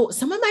 And so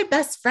some of my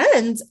best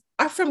friends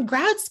are from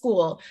grad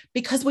school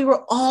because we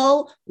were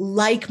all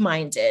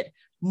like-minded,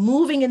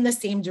 moving in the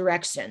same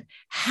direction,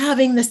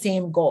 having the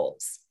same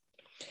goals.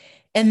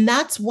 And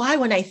that's why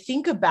when I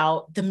think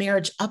about the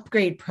Marriage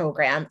Upgrade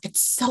Program,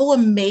 it's so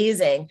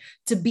amazing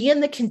to be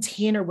in the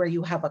container where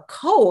you have a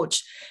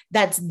coach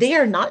that's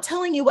there, not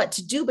telling you what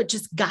to do, but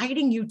just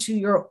guiding you to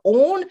your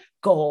own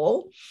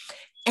goal.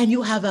 And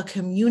you have a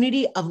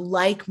community of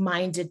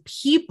like-minded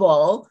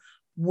people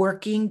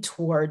working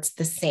towards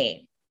the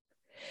same.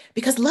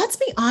 Because let's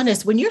be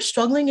honest, when you're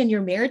struggling in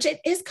your marriage, it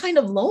is kind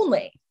of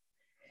lonely.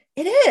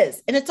 It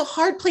is. And it's a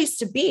hard place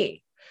to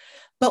be.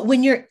 But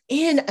when you're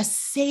in a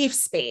safe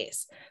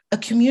space, a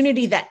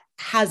community that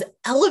has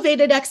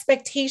elevated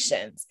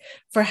expectations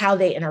for how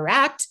they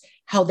interact,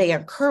 how they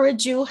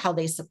encourage you, how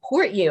they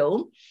support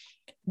you,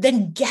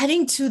 then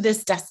getting to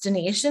this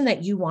destination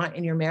that you want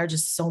in your marriage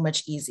is so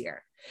much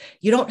easier.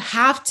 You don't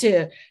have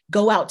to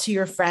go out to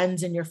your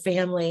friends and your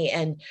family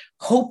and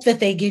hope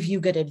that they give you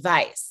good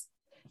advice.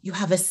 You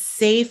have a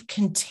safe,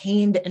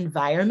 contained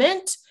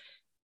environment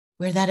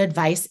where that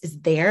advice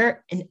is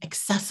there and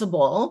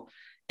accessible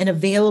and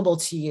available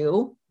to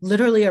you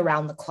literally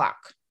around the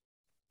clock.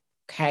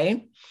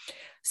 Okay.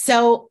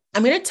 So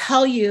I'm going to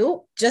tell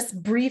you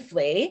just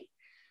briefly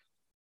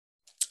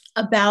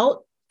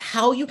about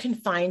how you can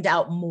find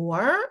out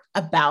more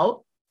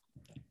about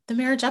the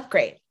Marriage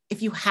Upgrade.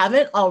 If you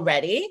haven't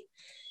already,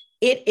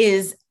 it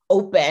is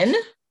open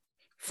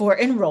for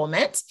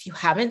enrollment. If you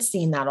haven't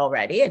seen that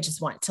already, I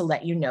just want to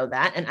let you know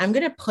that. And I'm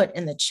going to put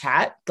in the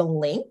chat the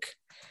link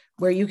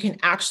where you can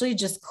actually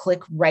just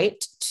click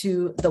right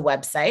to the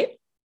website.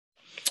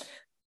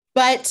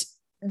 But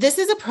this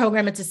is a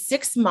program, it's a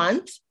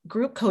 6-month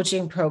group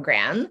coaching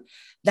program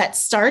that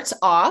starts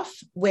off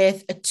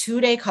with a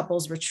 2-day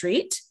couples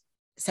retreat,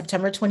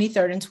 September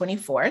 23rd and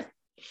 24th.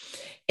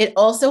 It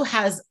also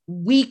has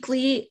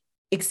weekly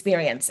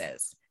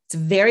experiences. It's a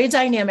very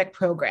dynamic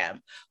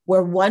program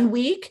where 1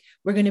 week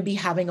we're going to be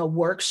having a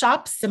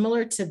workshop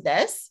similar to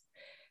this,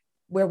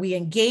 where we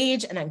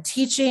engage and I'm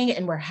teaching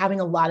and we're having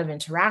a lot of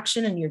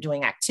interaction and you're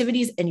doing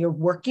activities and you're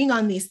working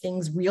on these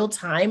things real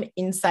time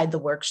inside the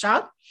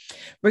workshop.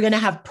 We're going to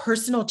have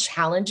personal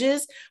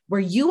challenges where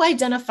you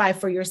identify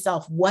for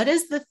yourself, what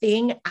is the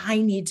thing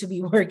I need to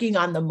be working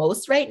on the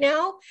most right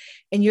now?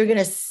 And you're going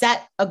to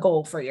set a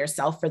goal for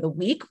yourself for the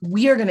week.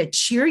 We are going to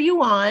cheer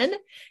you on.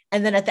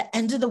 And then at the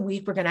end of the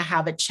week, we're going to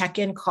have a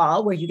check-in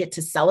call where you get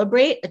to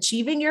celebrate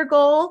achieving your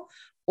goal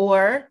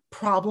or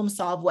problem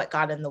solve what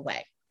got in the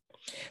way.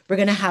 We're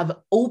going to have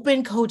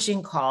open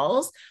coaching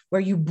calls where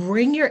you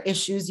bring your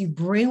issues, you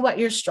bring what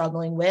you're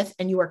struggling with,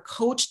 and you are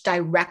coached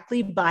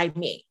directly by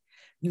me.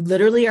 You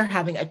literally are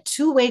having a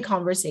 2-way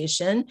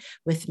conversation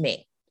with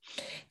me.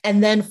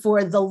 And then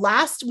for the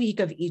last week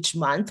of each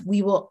month,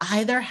 we will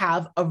either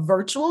have a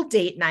virtual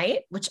date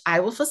night, which I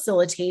will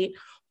facilitate,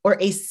 or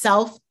a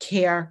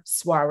self-care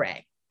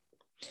soiree.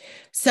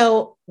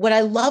 So what I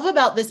love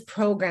about this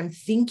program,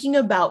 thinking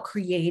about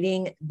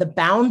creating the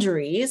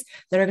boundaries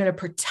that are going to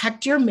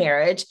protect your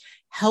marriage,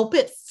 help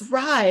it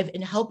thrive,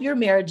 and help your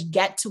marriage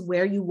get to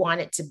where you want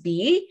it to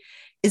be,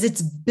 is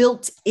it's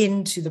built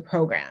into the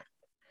program,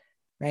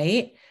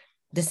 right?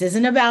 This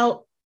isn't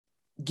about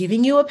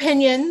giving you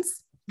opinions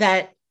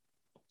that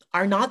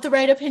are not the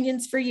right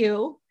opinions for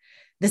you.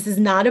 This is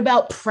not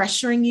about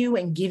pressuring you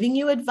and giving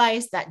you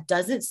advice that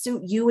doesn't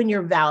suit you and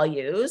your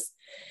values.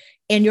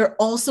 And you're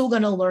also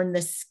going to learn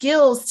the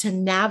skills to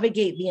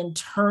navigate the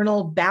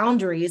internal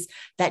boundaries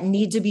that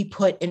need to be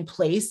put in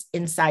place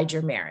inside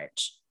your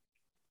marriage.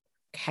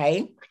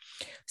 Okay.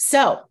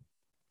 So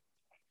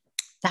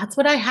that's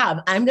what I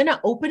have. I'm going to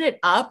open it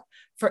up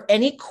for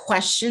any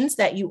questions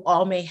that you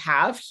all may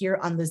have here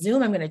on the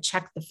Zoom. I'm going to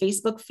check the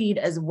Facebook feed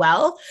as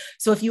well.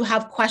 So if you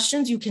have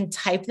questions, you can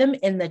type them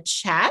in the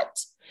chat.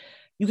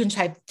 You can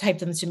type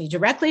them to me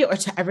directly or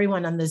to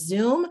everyone on the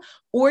Zoom,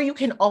 or you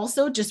can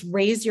also just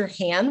raise your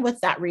hand with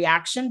that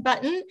reaction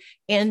button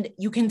and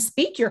you can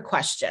speak your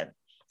question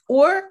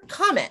or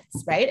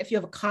comments, right? If you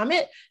have a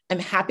comment, I'm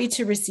happy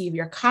to receive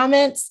your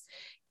comments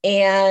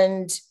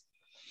and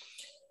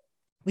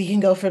we can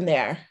go from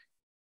there.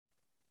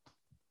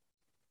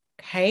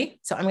 Okay,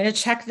 so I'm going to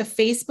check the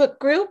Facebook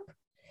group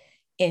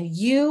and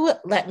you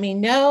let me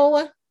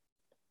know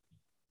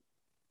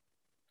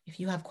if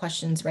you have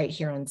questions right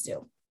here on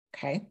Zoom.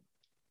 Okay.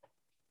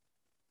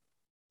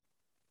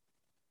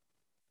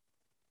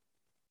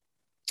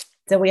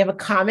 So we have a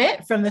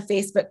comment from the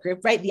Facebook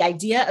group, right? The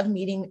idea of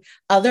meeting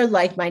other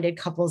like-minded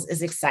couples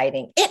is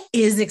exciting. It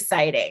is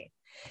exciting.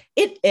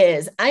 It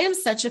is. I am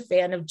such a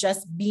fan of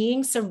just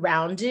being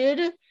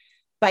surrounded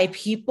by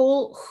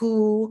people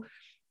who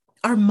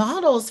are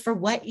models for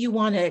what you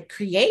want to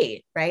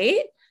create,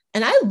 right?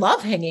 And I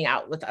love hanging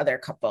out with other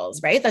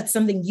couples, right? That's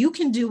something you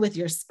can do with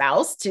your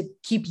spouse to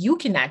keep you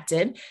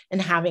connected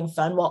and having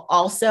fun while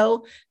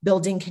also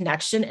building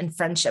connection and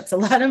friendships. A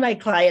lot of my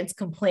clients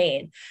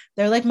complain.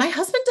 They're like, my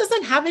husband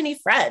doesn't have any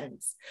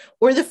friends,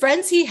 or the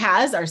friends he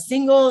has are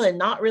single and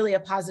not really a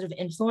positive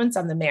influence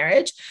on the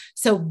marriage.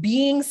 So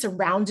being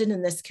surrounded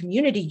in this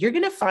community, you're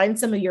going to find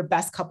some of your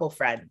best couple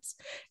friends.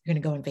 You're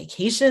going to go on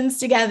vacations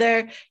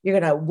together. You're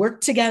going to work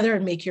together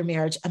and make your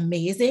marriage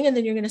amazing. And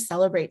then you're going to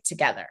celebrate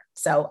together.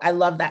 So I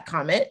love that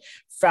comment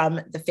from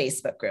the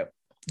Facebook group.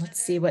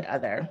 Let's see what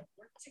other.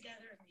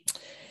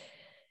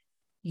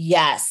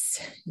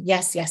 Yes.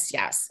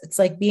 It's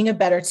like being a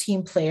better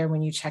team player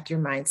when you check your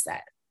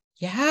mindset.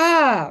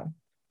 Yeah.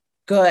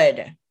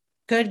 Good.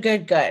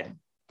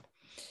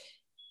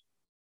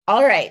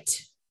 All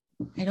right.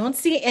 I don't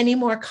see any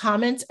more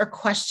comments or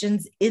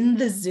questions in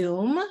the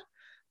Zoom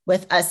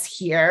with us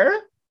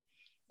here.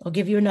 I'll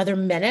give you another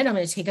minute. I'm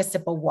going to take a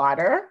sip of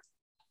water.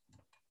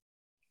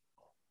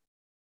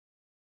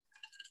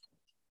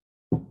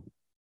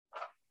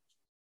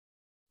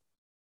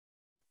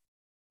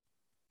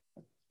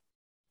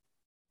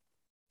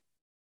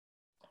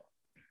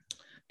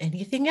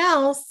 Anything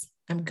else?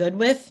 I'm good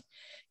with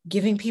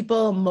giving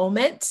people a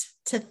moment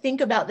to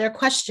think about their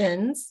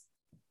questions.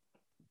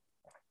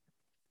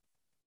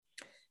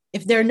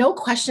 If there are no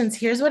questions,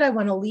 here's what I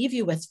want to leave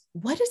you with.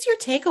 What is your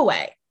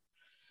takeaway?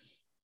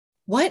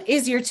 What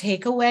is your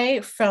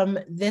takeaway from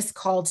this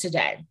call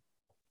today?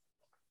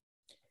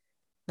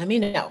 Let me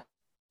know.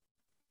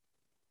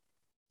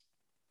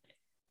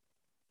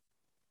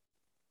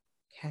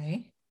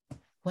 Okay.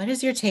 What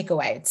is your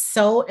takeaway? It's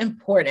so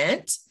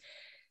important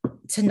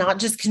to not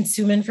just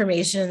consume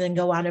information and then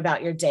go on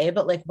about your day,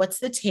 but like, what's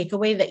the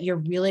takeaway that you're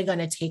really going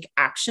to take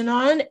action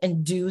on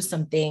and do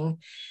something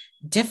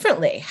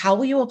differently? How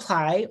will you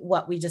apply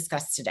what we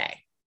discussed today?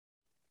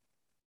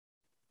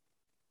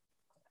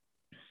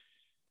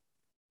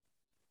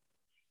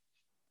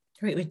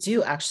 Great. We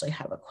do actually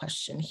have a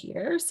question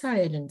here. Sorry,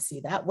 I didn't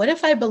see that. What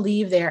if I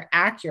believe they're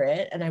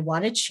accurate and I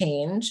want to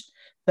change,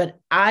 but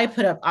I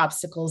put up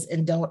obstacles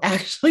and don't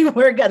actually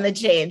work on the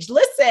change?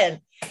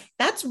 Listen,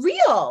 that's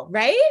real,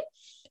 right?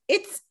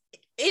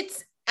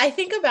 I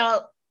think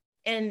about,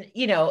 and,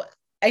 you know,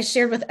 I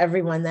shared with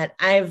everyone that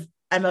I'm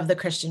of the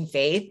Christian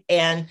faith.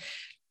 And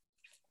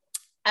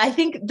I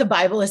think the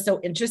Bible is so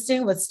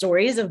interesting with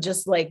stories of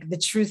just like the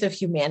truth of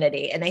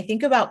humanity. And I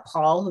think about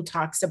Paul, who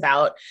talks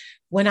about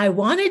when I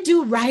want to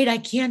do right, I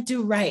can't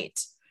do right.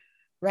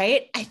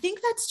 Right. I think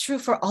that's true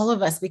for all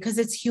of us because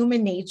it's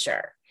human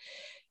nature.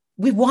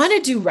 We want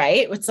to do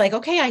right. It's like,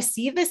 okay, I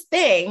see this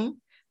thing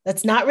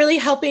that's not really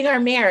helping our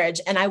marriage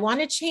and I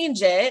want to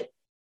change it,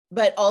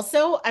 but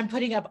also I'm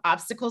putting up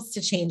obstacles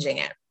to changing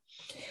it.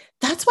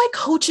 That's why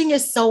coaching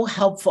is so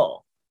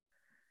helpful,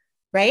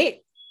 right?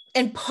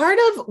 And part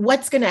of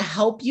what's going to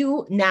help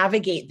you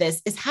navigate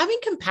this is having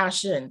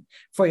compassion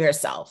for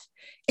yourself.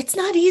 It's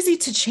not easy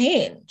to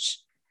change.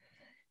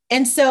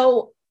 And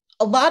so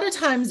a lot of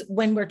times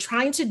when we're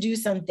trying to do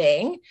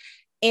something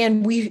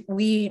and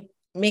we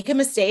make a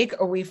mistake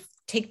or we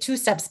take 2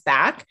 steps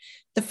back,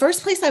 the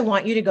first place I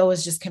want you to go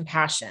is just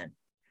compassion,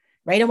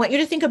 right? I want you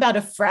to think about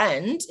a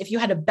friend. If you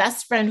had a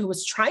best friend who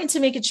was trying to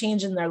make a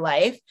change in their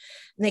life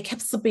and they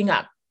kept slipping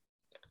up,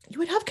 you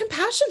would have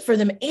compassion for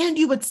them and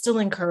you would still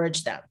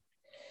encourage them,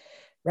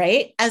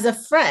 right? As a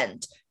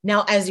friend.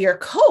 Now, as your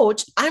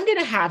coach, I'm going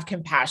to have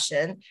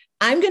compassion.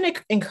 I'm going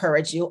to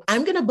encourage you.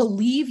 I'm going to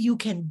believe you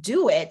can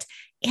do it.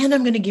 And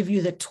I'm going to give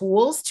you the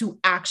tools to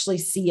actually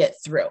see it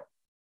through.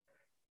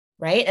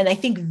 Right. And I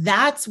think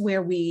that's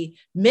where we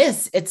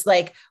miss. It's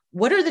like,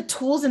 what are the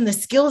tools and the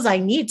skills I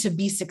need to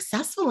be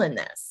successful in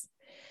this?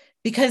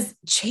 Because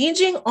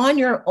changing on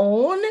your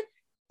own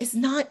is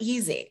not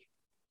easy.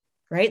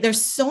 right?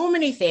 There's so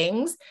many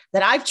things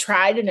that I've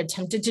tried and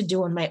attempted to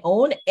do on my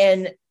own,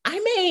 and I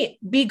may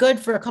be good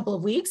for a couple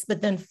of weeks,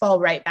 but then fall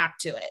right back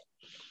to it.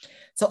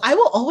 So I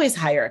will always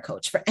hire a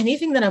coach for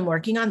anything that I'm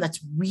working on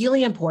that's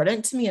really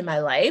important to me in my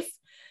life.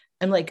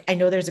 I'm like, I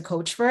know there's a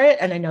coach for it,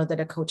 and I know that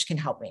a coach can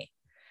help me,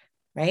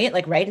 right?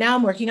 Like right now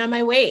I'm working on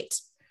my weight.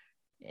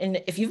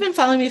 And if you've been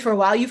following me for a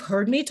while, you've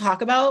heard me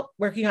talk about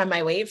working on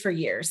my weight for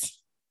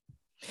years.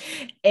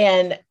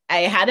 And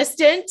I had a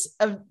stint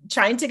of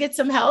trying to get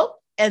some help,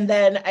 and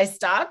then I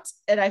stopped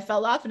and I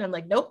fell off, and I'm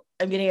like, nope,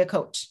 I'm getting a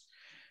coach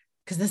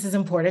because this is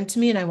important to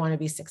me and I want to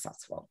be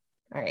successful.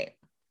 All right.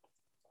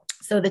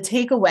 So the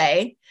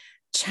takeaway,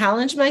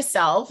 challenge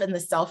myself in the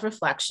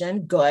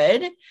self-reflection,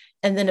 good.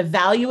 And then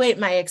evaluate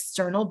my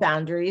external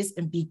boundaries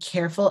and be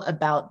careful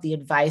about the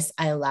advice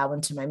I allow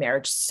into my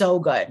marriage. So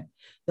good.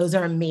 Those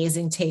are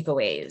amazing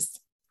takeaways.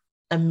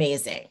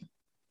 Amazing.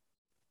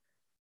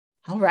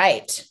 All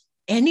right.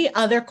 Any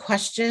other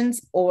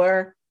questions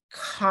or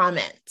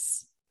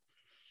comments?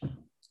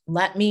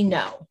 Let me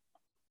know.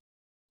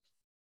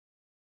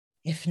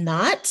 If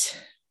not,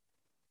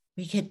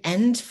 we can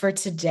end for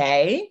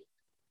today.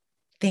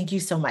 Thank you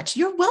so much.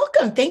 You're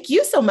welcome. Thank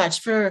you so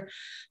much for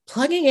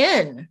plugging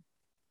in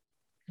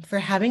and for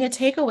having a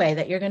takeaway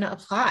that you're going to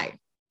apply.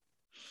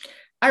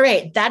 All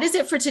right. That is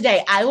it for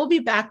today. I will be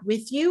back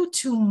with you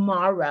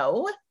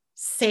tomorrow,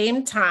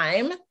 same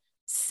time,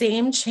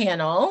 same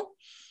channel.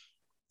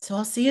 So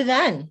I'll see you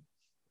then.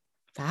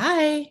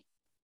 Bye.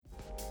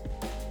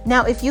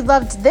 Now, if you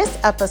loved this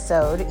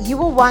episode, you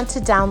will want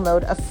to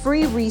download a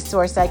free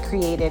resource I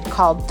created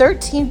called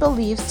 13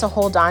 Beliefs to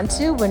Hold On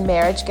to When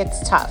Marriage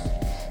Gets Tough.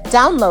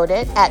 Download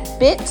it at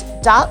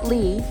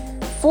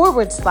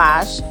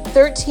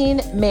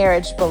bit.ly/13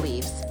 marriage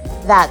beliefs.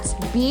 That's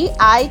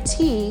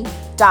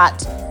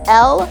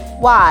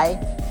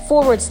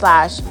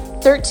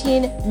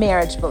bit.ly/13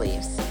 marriage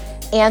beliefs.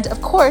 And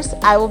of course,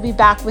 I will be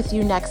back with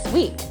you next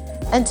week.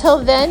 Until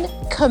then,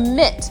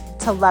 commit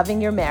to loving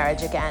your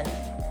marriage again.